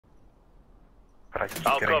I keep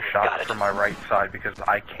getting shot from my right side because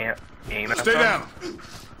I can't aim at them. Stay down.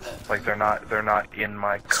 Like they're not in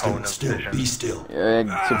my cone of vision. Be still.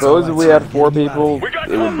 Yeah, suppose if we had 4 people,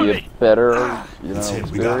 it would be a better, you know,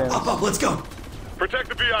 experience. Up, let's go. Protect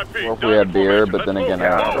the VIP. Or if we had beer, but then again,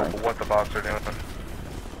 I don't drink. What the bots are doing.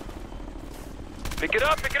 Pick it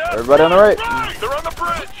up, pick it up. Everybody on the right. They're on the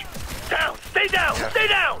bridge. Down, stay down, stay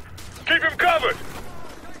down. Keep him covered.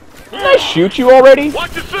 Did I shoot you already?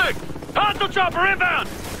 Watch your six. Hostile chopper inbound.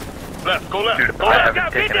 Left, go left. Dude, Go I left.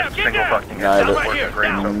 haven't taken a single fucking hit. Neither, Right here,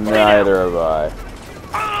 down. neither have I.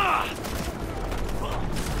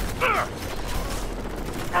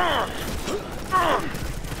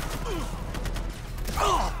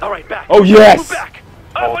 All right, back. Oh yes! Move back.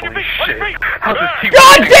 Up on your feet. On your feet. How's this team?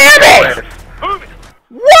 God damn it! Move it.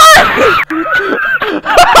 What?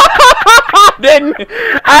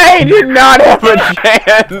 I did not have a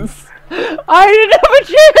chance. I didn't have a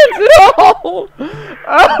chance at all.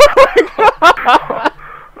 Oh my god.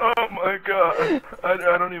 Oh my god.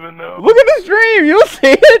 I don't even know. Look at the stream. You'll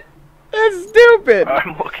see it. That's stupid.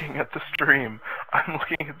 I'm looking at the stream.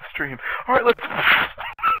 Alright, let's...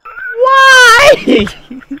 Why?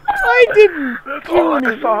 I didn't. That's all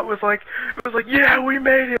I saw. It was like, yeah, we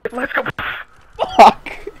made it. Let's go.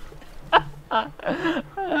 Fuck.